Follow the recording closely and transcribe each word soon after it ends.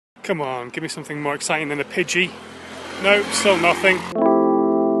Come on, give me something more exciting than a Pidgey. No, still nothing.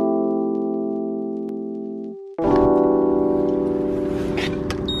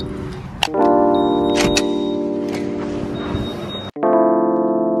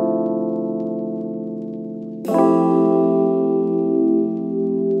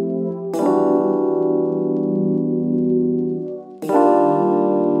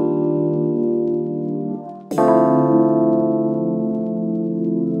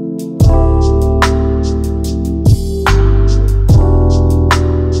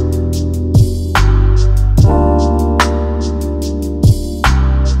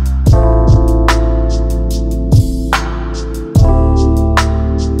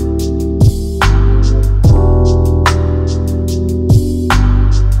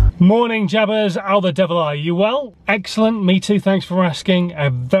 Morning Jabbers, how the devil are you? Well, excellent, me too, thanks for asking. A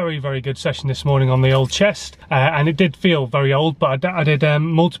very good session this morning on the old chest, and it did feel very old, but I did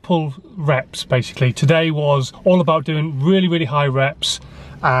multiple reps basically. Today was all about doing really high reps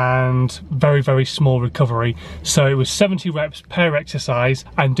and very small recovery. So it was 70 reps per exercise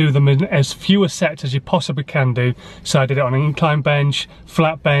and do them in as few sets as you possibly can do. So I did it on an incline bench,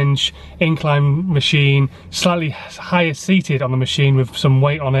 flat bench, incline machine, slightly higher seated on the machine with some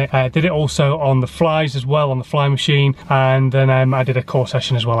weight on it. Did it also on the flies as well, on the fly machine, and then I did a core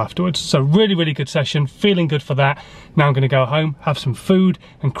session as well afterwards. So really good session, feeling good for that. Now I'm going to go home, have some food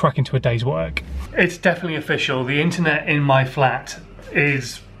and crack into a day's work. It's definitely official, the internet in my flat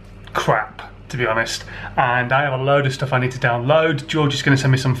is crap, to be honest, and I have a load of stuff I need to download. George is going to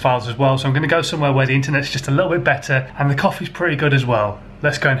send me some files as well, so I'm going to go somewhere where the internet's just a little bit better and the coffee's pretty good as well.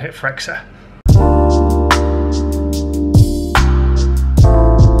 Let's go and hit Frexa.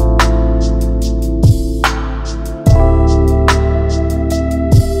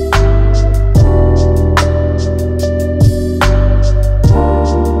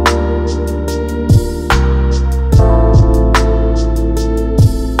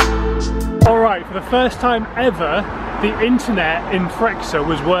 For the first time ever, the internet in Frexa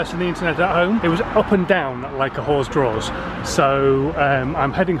was worse than the internet at home. It was up and down like a horse draws. So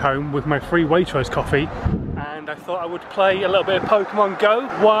I'm heading home with my free Waitrose coffee, and I thought I would play a little bit of Pokemon Go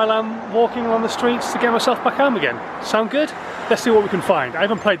while I'm walking along the streets to get myself back home again. Sound good? Let's see what we can find. I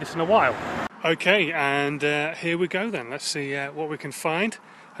haven't played this in a while. Okay, and here we go then. Let's see what we can find.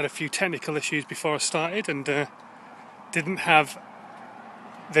 Had a few technical issues before I started and didn't have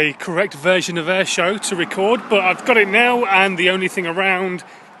the correct version of Airshow to record, but I've got it now, and the only thing around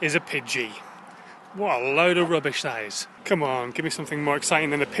is a Pidgey. What a load of rubbish that is. Come on, give me something more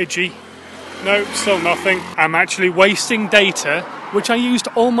exciting than a Pidgey. No, still nothing. I'm actually wasting data, which I used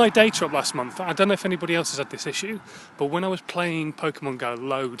all my data up last month. I don't know if anybody else has had this issue, but when I was playing Pokemon Go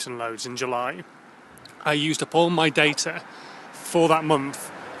loads and loads in July, I used up all my data for that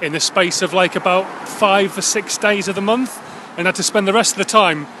month in the space of like about 5 or 6 days of the month, and had to spend the rest of the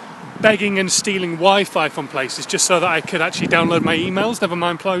time begging and stealing Wi-Fi from places just so that I could actually download my emails, never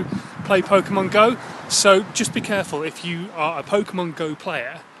mind play Pokemon Go. So just be careful if you are a Pokemon Go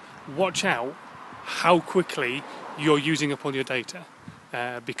player. Watch out how quickly you're using up all your data,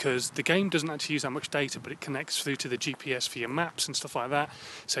 because the game doesn't actually use that much data, but it connects through to the GPS for your maps and stuff like that,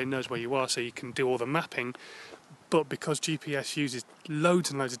 so it knows where you are, so you can do all the mapping. But because GPS uses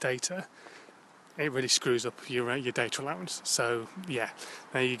loads and loads of data, it really screws up your data allowance. So yeah,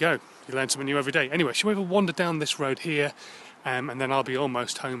 there you go. You learn something new every day. Anyway, shall we have a wander down this road here, and then I'll be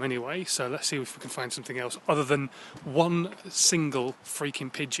almost home anyway. So let's see if we can find something else other than one single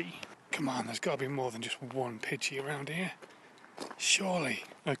freaking Pidgey. Come on, there's got to be more than just one Pidgey around here. Surely.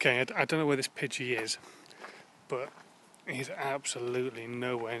 Okay, I don't know where this Pidgey is, but he's absolutely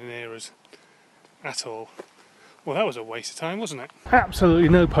nowhere near us at all. Well, that was a waste of time, wasn't it? Absolutely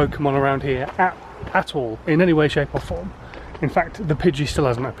no Pokemon around here at all, in any way, shape or form. In fact, the Pidgey still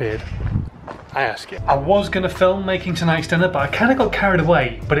hasn't appeared. I ask you. I was going to film making tonight's dinner, but I kind of got carried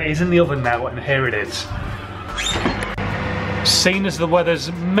away. But it is in the oven now, and here it is. Seeing as the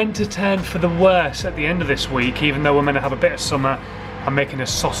weather's meant to turn for the worse at the end of this week, even though we're meant to have a bit of summer, I'm making a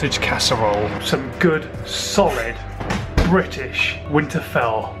sausage casserole. Some good, solid, British winter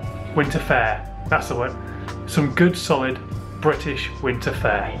fare. That's the word. Some good solid British winter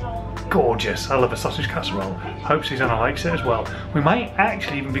fare. Gorgeous. I love a sausage casserole. Hope Susanna likes it as well. We might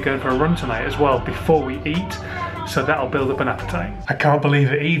actually even be going for a run tonight as well before we eat, so that'll build up an appetite. I can't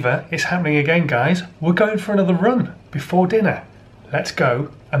believe it either. It's happening again, guys. We're going for another run before dinner. Let's go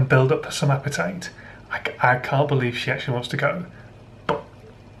and build up some appetite. I can't believe she actually wants to go, but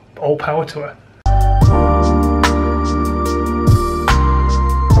all power to her.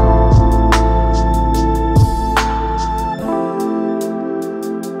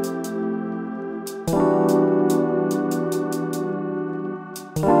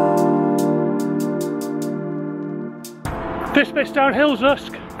 This bit's downhill,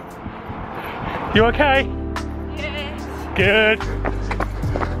 Zusk. You okay? Yes. Good.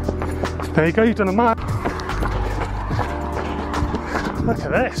 There you go, you've done a mile. Look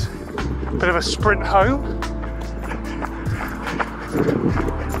at this. Bit of a sprint home.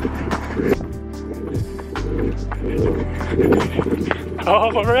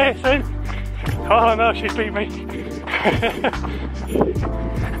 Oh, we're racing. Oh no, she's beat me.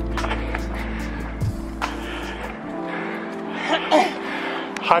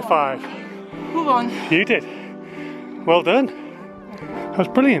 High five. Who won? You did. Well done. That was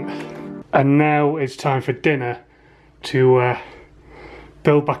brilliant. And now it's time for dinner to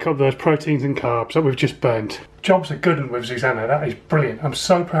build back up those proteins and carbs that we've just burnt. Job's a good one with Susanna. That is brilliant. I'm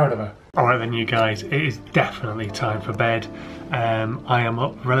so proud of her. Alright then, you guys, it is definitely time for bed. I am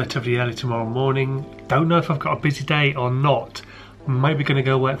up relatively early tomorrow morning. Don't know if I've got a busy day or not. Maybe going to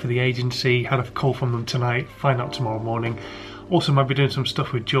go work for the agency, had a call from them tonight, find out tomorrow morning. Also might be doing some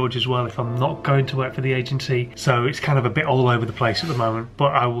stuff with George as well if I'm not going to work for the agency. So it's kind of a bit all over the place at the moment.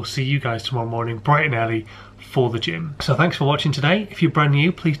 But I will see you guys tomorrow morning, bright and early, for the gym. So thanks for watching today. If you're brand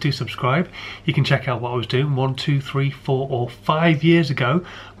new, please do subscribe. You can check out what I was doing 1, 2, 3, 4 or 5 years ago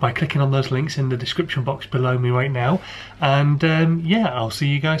by clicking on those links in the description box below me right now. And yeah, I'll see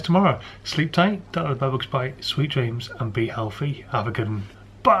you guys tomorrow. Sleep tight, don't let the bed bugs bite, sweet dreams and be healthy. Have a good one.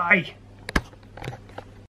 Bye!